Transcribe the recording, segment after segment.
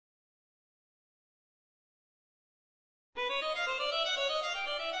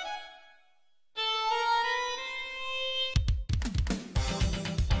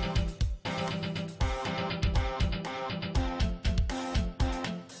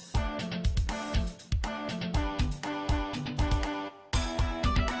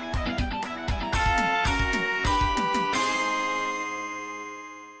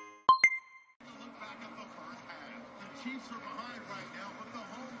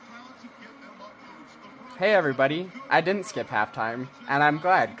Hey everybody, I didn't skip halftime, and I'm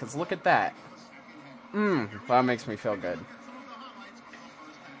glad, because look at that. That makes me feel good.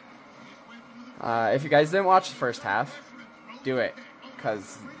 If you guys didn't watch the first half, do it,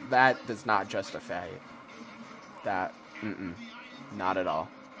 because that does not justify it. That, not at all.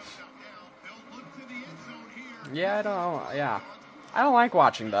 Yeah, I don't like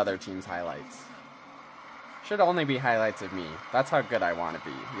watching the other team's highlights. Should only be highlights of me. That's how good I want to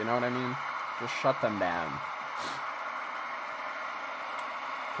be, you know what I mean? Just shut them down.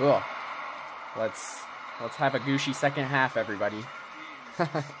 Cool. Let's have a Gooshy second half, everybody.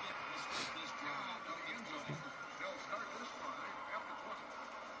 I'm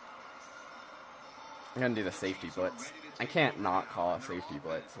gonna do the safety blitz. I can't not call a safety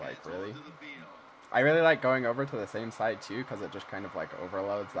blitz, like, really. I really like going over to the same side, too, because it just kind of, like,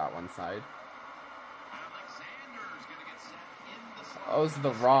 overloads that one side. Oh, it's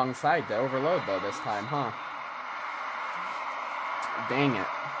the wrong side to overload, though, this time, huh? Dang it.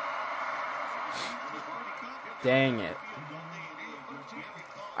 Dang it.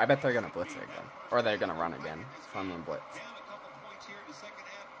 I bet they're gonna blitz it again. Or they're gonna run again from the blitz.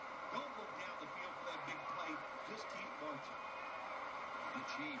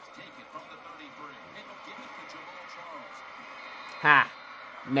 Ha!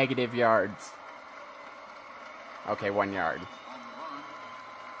 Negative yards. Okay, 1 yard.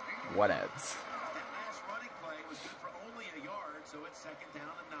 Whatevs.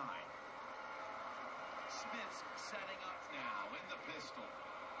 Smith's setting up now in the pistol.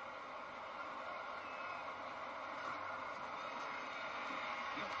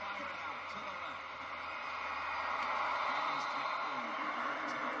 He'll fire it out to the left.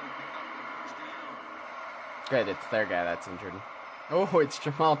 Good, it's their guy that's injured. Oh, it's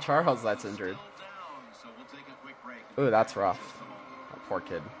Jamal Charles that's injured. Ooh, that's rough. That poor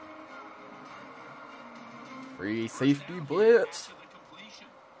kid. Free safety blitz.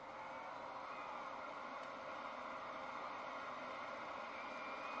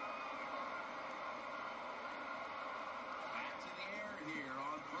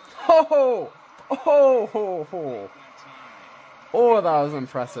 Oh, oh, that was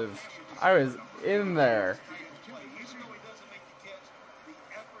impressive. I was in there.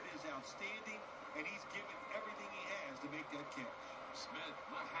 Smith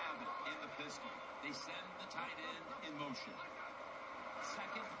will have it in the pistol. They send the tight end in motion.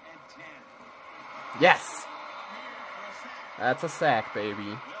 2nd and 10. Yes. That's a sack,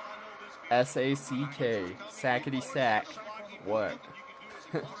 baby. S-A-C-K. Sackety sack. What?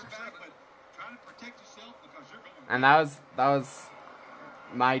 And that was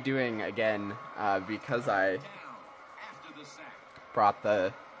my doing again, because I brought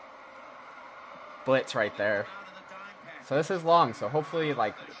the blitz right there. So this is long, so hopefully,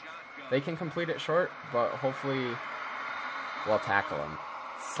 like, they can complete it short, but hopefully we'll tackle him.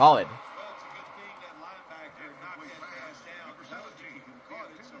 Solid.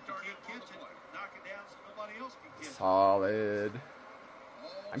 Solid.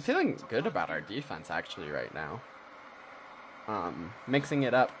 I'm feeling good about our defense, actually, right now. Mixing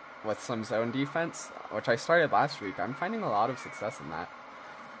it up with some zone defense, which I started last week. I'm finding a lot of success in that.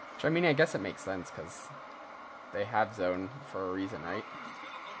 Which, I mean, I guess it makes sense, because they have zone for a reason, right?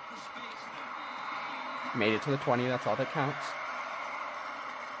 Made it to the 20, that's all that counts.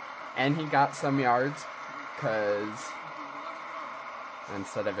 And he got some yards, because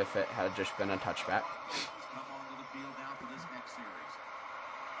instead of if it had just been a touchback.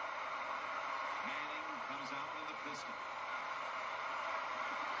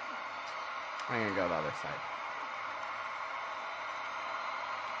 I'm going to go the other side.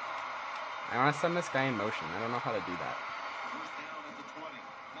 I want to send this guy in motion. I don't know how to do that.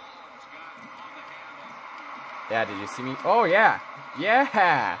 Yeah, did you see me? Oh, yeah.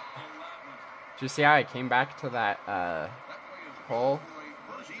 Yeah. Did you see how I came back to that hole?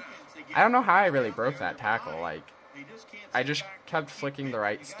 I don't know how I really broke that tackle. Like, I just kept flicking the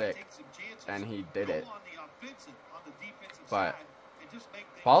right stick, and he did it. But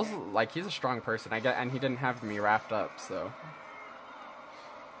Paul's, like, he's a strong person. And he didn't have me wrapped up, so.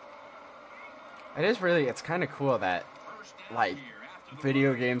 It's kind of cool that, like,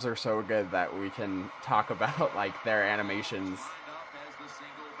 video games are so good that we can talk about, like, their animations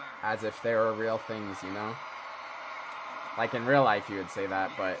as if they were real things, you know? Like, in real life you would say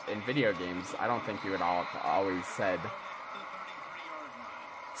that, but in video games, I don't think you would always said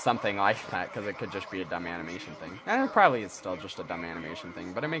something like that, because it could just be a dumb animation thing. And it probably is still just a dumb animation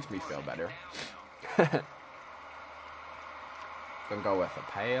thing, but it makes me feel better. Gonna go with a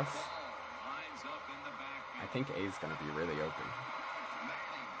pass. I think A's going to be really open.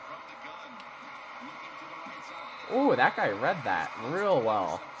 Ooh, that guy read that real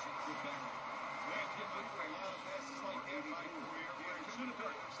well.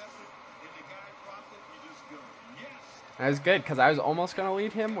 That was good, because I was almost going to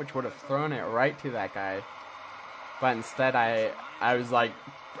lead him, which would have thrown it right to that guy. But instead, I was like,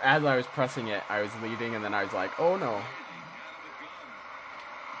 as I was pressing it, I was leading, and then I was like, oh no.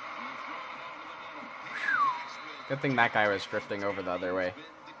 Good thing that guy was drifting over the other way.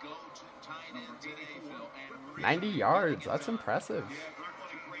 90 yards, that's impressive.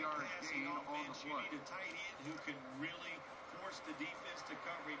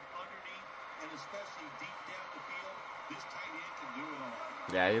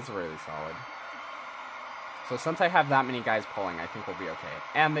 Yeah, he's really solid. So since I have that many guys pulling, I think we'll be okay.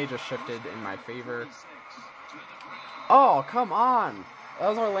 And they just shifted in my favor. Oh, come on! That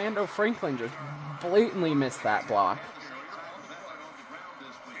was Orlando Franklin, just blatantly missed that block.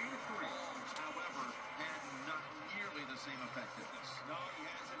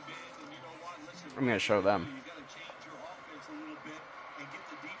 I'm going to show them.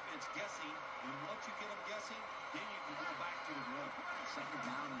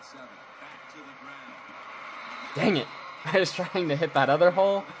 Dang it. I was trying to hit that other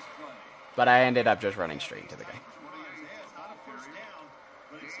hole, but I ended up just running straight into the guy.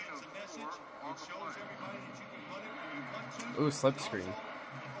 Ooh, slip screen.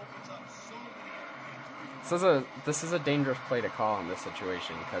 This is a dangerous play to call in this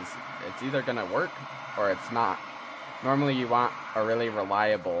situation, because it's either going to work or it's not. Normally you want a really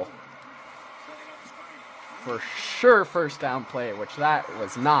reliable, for sure, first down play, which that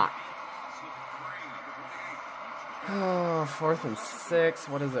was not. Oh, 4th and 6.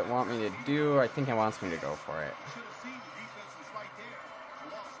 What does it want me to do? I think it wants me to go for it.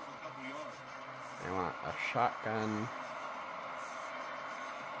 I want a shotgun.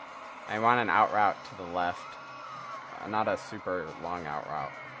 I want an out route to the left. Not a super long out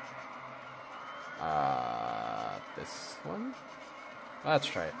route. This one? Let's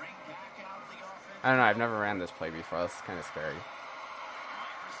try it. I don't know, I've never ran this play before. That's kind of scary.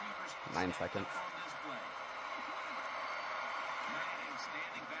 9 seconds.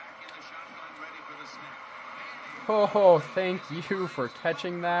 Oh, thank you for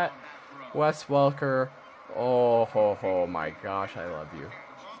catching that, Wes Welker. Oh, my gosh, I love you.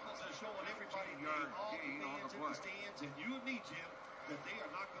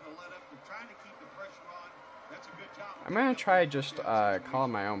 I'm going to try just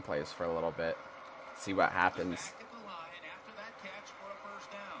calling my own plays for a little bit. See what happens.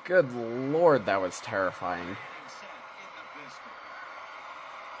 Good lord, that was terrifying.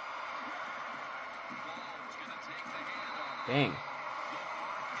 Dang.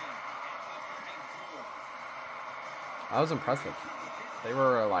 That was impressive. They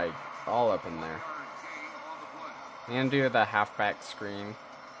were like all up in there. I'm going to do the halfback screen.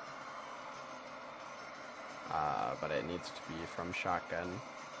 But it needs to be from shotgun.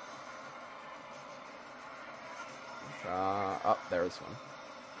 Oh, there's one.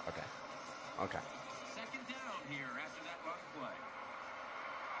 Okay. Second down here after that run play.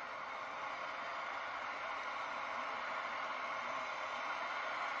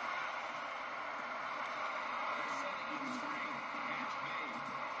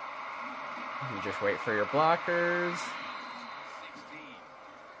 You just wait for your blockers.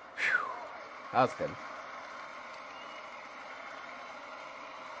 Whew. That was good.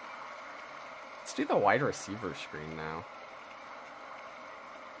 Let's do the wide receiver screen now.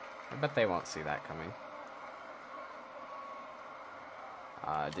 I bet they won't see that coming.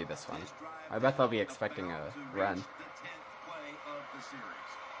 Do this one. I bet they'll be expecting a run.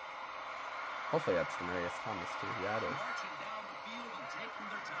 Hopefully that's Demarius Thomas too. Yeah, it is.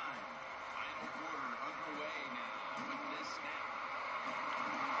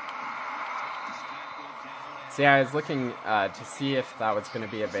 See, I was looking to see if that was going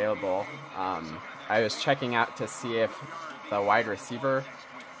to be available. I was checking out to see if the wide receiver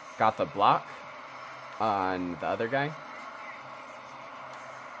got the block on the other guy,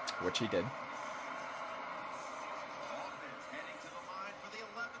 which he did.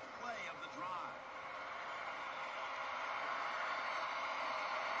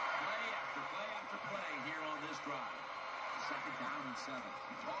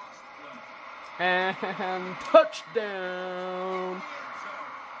 And touchdown!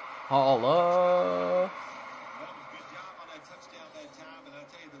 Holla!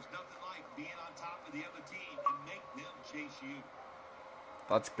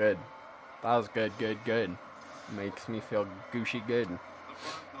 That's good. That was good. Makes me feel gooshy good.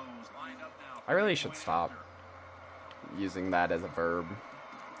 I really should stop using that as a verb.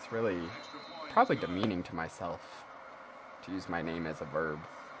 It's really probably demeaning to myself to use my name as a verb.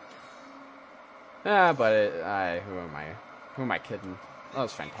 Yeah, but who am I? Who am I kidding? That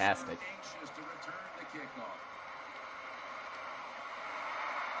was fantastic.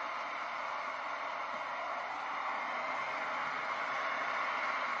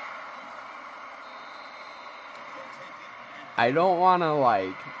 I don't want to,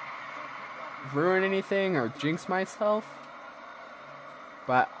 like, ruin anything or jinx myself,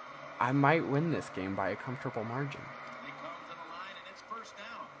 but I might win this game by a comfortable margin.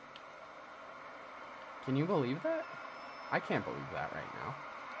 Can you believe that? I can't believe that right now.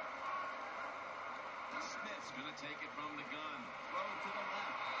 Smith's going to take it from the gun. Throw to the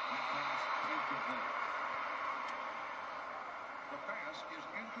left. That pass incomplete. The pass is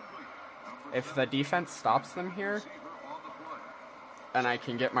incomplete. If the defense stops them here, and I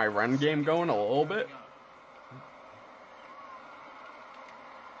can get my run game going a little bit,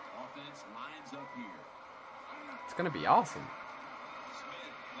 Offense lines up here. it's going to be awesome.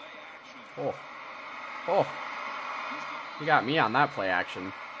 Oh. Oh. He got me on that play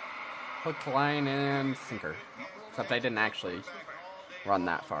action. Hook, line, and sinker. Except I didn't actually run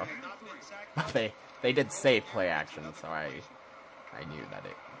that far. But they did say play action, so I knew that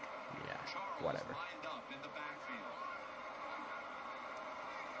it, yeah, whatever.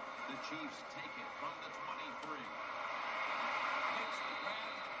 The Chiefs take it from the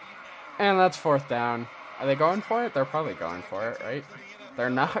 23. And that's 4th down. Are they going for it? They're probably going for it, right?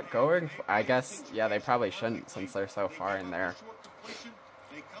 They're not going for, I guess, yeah, they probably shouldn't since they're so far in there.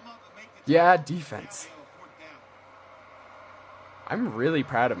 Yeah, defense. I'm really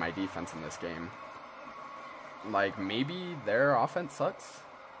proud of my defense in this game. Like, maybe their offense sucks.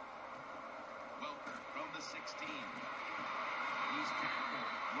 From the 16. He's tackled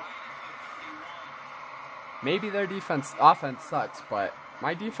right at the 31. Maybe their offense sucks, but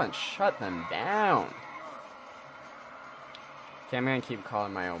my defense shut them down. Okay, I'm gonna keep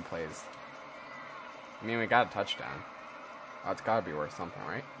calling my own plays. I mean, we got a touchdown. Oh, it's gotta be worth something,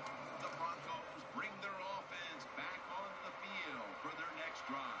 right? The Broncos bring their offense back onto the field for their next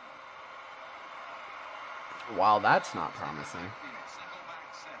drive. Wow, that's not promising. Single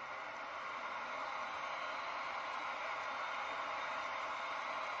back set.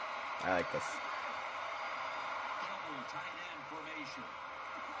 I like this. Double tight end formation.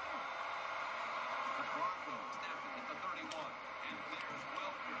 The Broncos snapping at the 31. And there's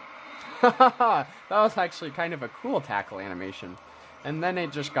Welker. That was actually kind of a cool tackle animation. And then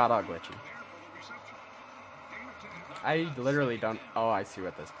it just got all glitchy. I literally don't... Oh, I see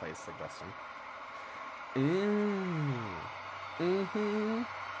what this play is suggesting.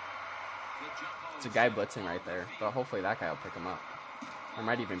 It's a guy blitzing right there. But hopefully that guy will pick him up. There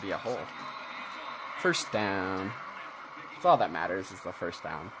might even be a hole. 1st down. That's all that matters is the 1st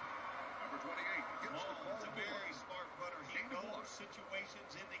down.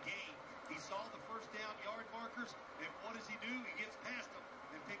 Situations in the game. He saw the 1st down yard markers, and what does he do? He gets past them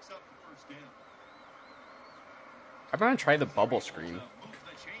and picks up the 1st down. I'm gonna try the bubble screen.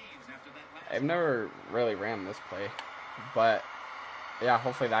 I've never really ran this play, but yeah,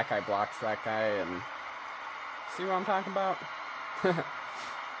 hopefully that guy blocks that guy and see what I'm talking about.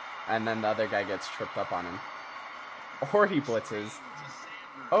 And then the other guy gets tripped up on him, or he blitzes.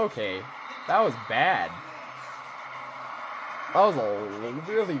 Okay, that was bad. That was a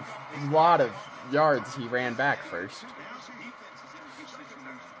really lot of yards he ran back first.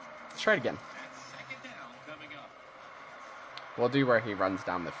 Let's try it again. We'll do where he runs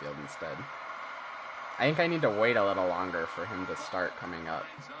down the field instead. I think I need to wait a little longer for him to start coming up.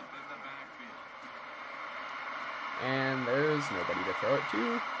 And there's nobody to throw it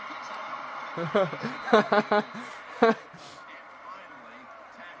to.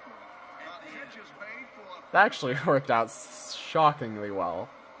 That actually worked out shockingly well.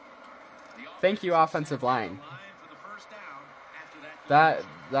 Thank you, offensive line. That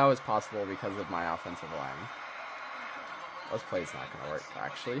was possible because of my offensive line. This play's not going to work,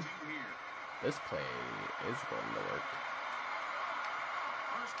 actually. This play is going to work.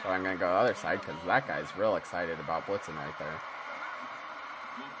 So I'm going to go the other side because that guy's real excited about blitzing right there.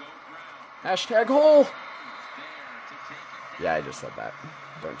 Hashtag hole! Yeah, I just said that.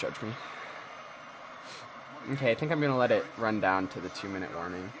 Don't judge me. Okay, I think I'm going to let it run down to the 2-minute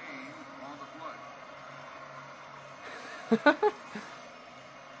warning.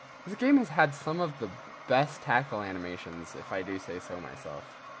 This game has had some of the best tackle animations, if I do say so myself.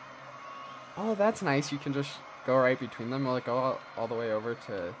 Oh, that's nice. You can just go right between them. Will it go all the way over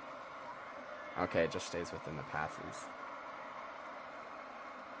to... Okay, it just stays within the passes.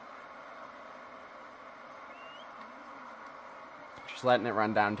 Just letting it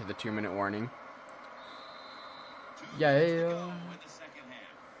run down to the 2-minute warning. Yeah.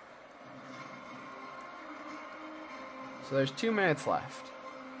 So there's 2 minutes left.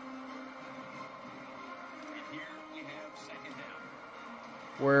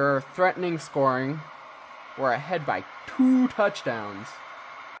 We're threatening scoring. We're ahead by 2 touchdowns.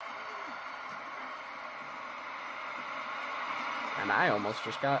 And I almost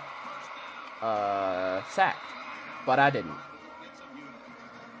just got sacked. But I didn't.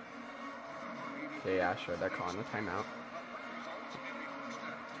 Okay, yeah, sure, they're calling a timeout.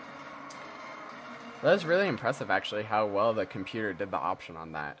 That was really impressive, actually, how well the computer did the option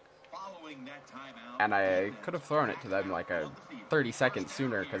on that. And I could have thrown it to them like a 30 seconds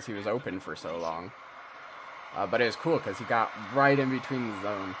sooner because he was open for so long. But it was cool because he got right in between the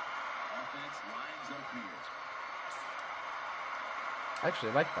zone. I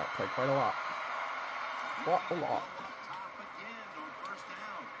actually like that play quite a lot. A lot.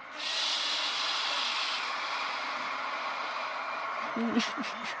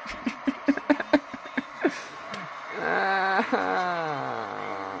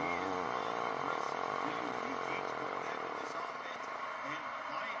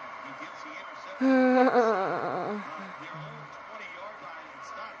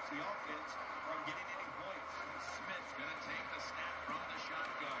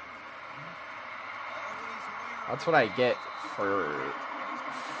 That's what I get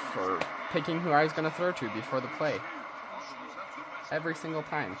for picking who I was going to throw to before the play. Every single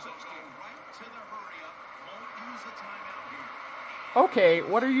time. Okay,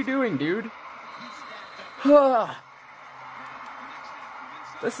 what are you doing, dude?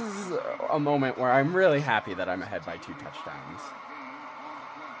 This is a moment where I'm really happy that I'm ahead by 2 touchdowns.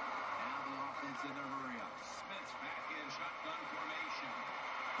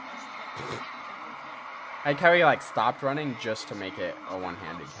 I like how he stopped running just to make it a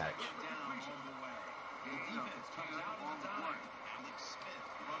one-handed catch.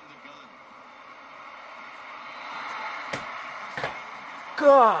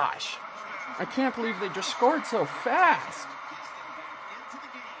 Gosh! I can't believe they just scored so fast!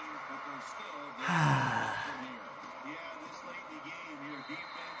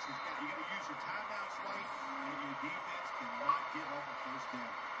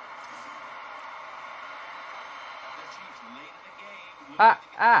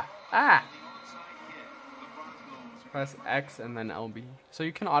 Press X and then LB. So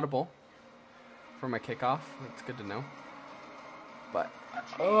you can audible from a kickoff. That's good to know. But,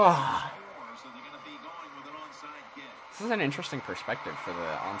 this is an interesting perspective for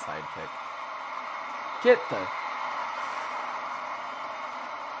the onside kick.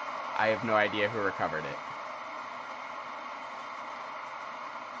 I have no idea who recovered it.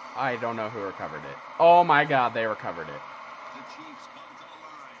 I don't know who recovered it. Oh my god, they recovered it.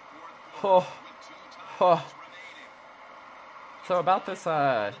 So about this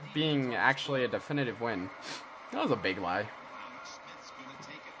being actually a definitive win, that was a big lie.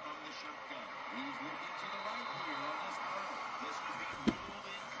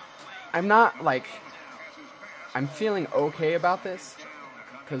 I'm not I'm feeling okay about this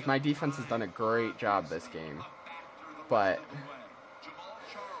because my defense has done a great job this game, but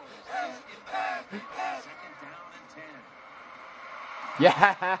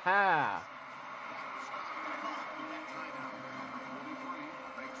yeah.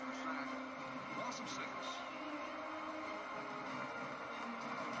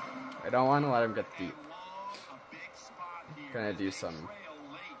 I don't want to let him get deep. Gonna do some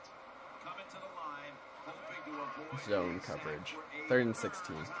zone coverage. 3rd and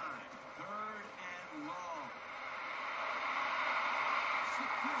 16.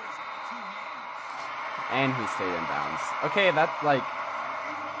 And he stayed in bounds. Okay, that's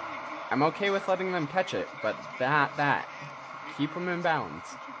I'm okay with letting them catch it, but that keep them in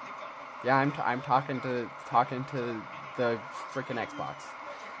bounds. Yeah, I'm talking to the freaking Xbox.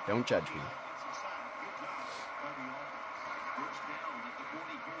 Don't judge me.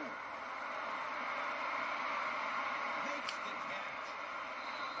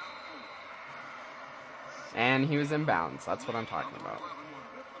 And he was in bounds. That's what I'm talking about.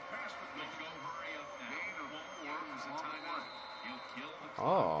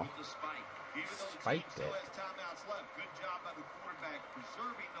 Oh. Spiked it.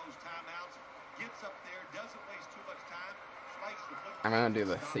 I'm going to do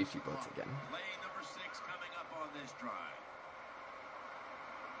the safety blitz again.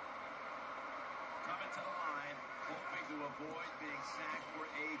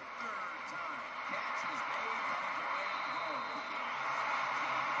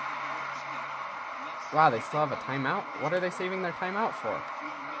 Wow, they still have a timeout? What are they saving their timeout for?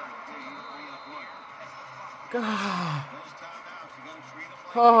 God. Those timeouts, you got to treat them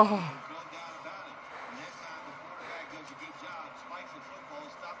like Oh. no doubt about it. And next time the quarterback does a good job, spikes the football,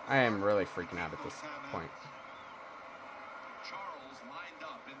 stop the I am really freaking out at this point. Charles lined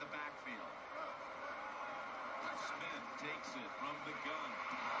up in the backfield. Smith takes it from the gun.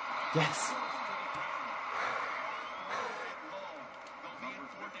 Yes.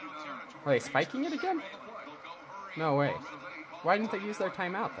 Are they spiking it again? No way. Why didn't they use their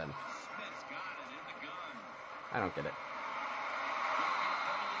timeout then? I don't get it.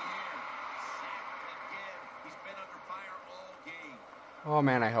 Oh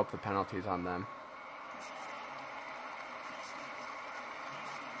man, I hope the penalty's on them.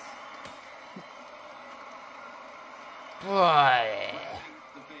 Boy.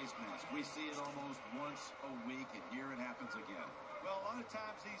 The face mask. We see it almost once a week, and here it happens again. Well, a lot of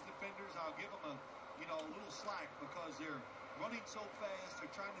times these defenders, I'll give them a little slack because they're running so fast.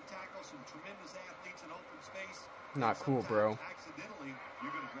 They're trying to tackle some tremendous athletes in open space. Not cool, bro. Accidentally,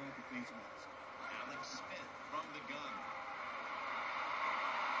 you're going to grab the face mask. Alex Smith from the gun.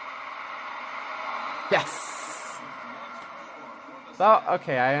 Yes. So,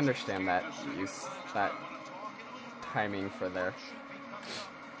 okay, I understand that use, that timing for their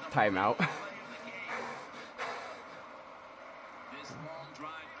timeout. This long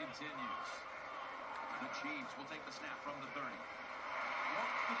drive continues. The Chiefs will take the snap from the 30.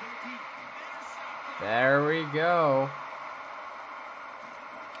 There we go.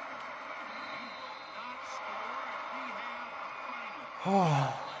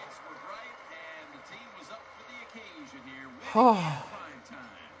 Oh. Oh.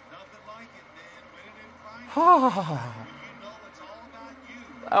 Oh.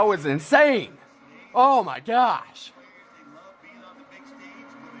 That was insane. Oh my gosh.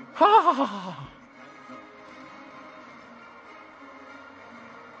 Oh.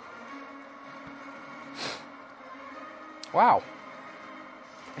 Wow.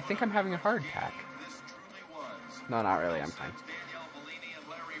 I think I'm having a heart attack. No, not really. I'm fine.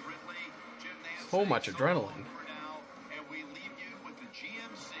 So much adrenaline.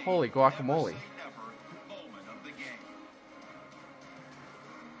 Holy guacamole.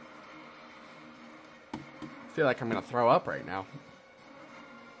 I feel like I'm going to throw up right now.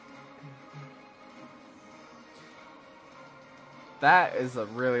 That is a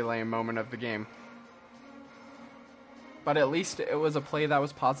really lame moment of the game. But at least it was a play that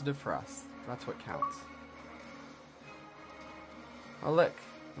was positive for us. That's what counts. Oh look,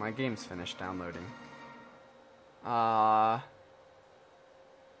 my game's finished downloading.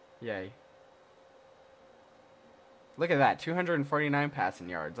 Yay. Look at that, 249 passing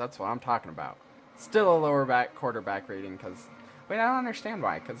yards. That's what I'm talking about. Still a lower quarterback rating because... Wait, I don't understand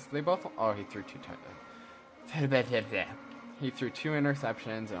why. Because they both... Oh, he threw he threw 2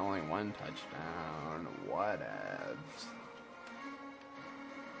 interceptions and only 1 touchdown. Whatevs.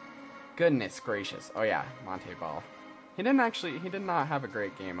 Goodness gracious. Oh yeah, Monte Ball. He did not have a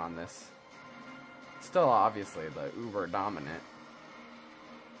great game on this. Still, obviously, the uber dominant.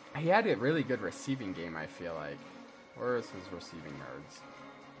 He had a really good receiving game, I feel like. Where is his receiving yards?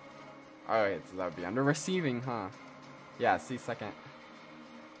 Alright, so that would be under receiving, huh? Yeah, see, second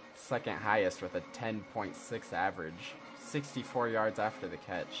highest with a 10.6 average. 64 yards after the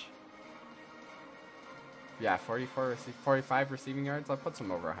catch. Yeah, 45 receiving yards. That puts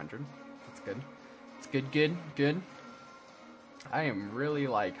him over 100. That's good. It's good. I am really,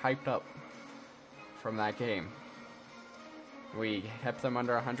 like, hyped up from that game. We kept them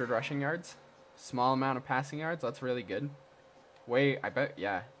under 100 rushing yards. Small amount of passing yards. That's really good. I bet,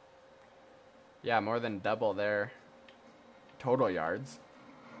 yeah. Yeah, more than double their total yards.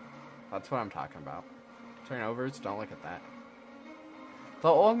 That's what I'm talking about. Turnovers, don't look at that. The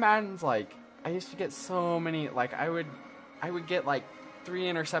old Madden's like, I used to get so many, like, I would get like 3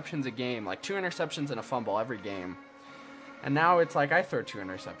 interceptions a game, like 2 interceptions and a fumble every game. And now it's like I throw 2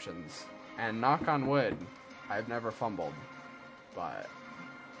 interceptions. And knock on wood, I've never fumbled. But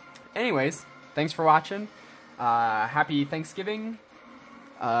anyways, thanks for watching. Happy Thanksgiving.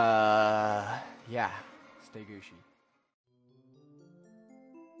 Yeah, stay gooshy.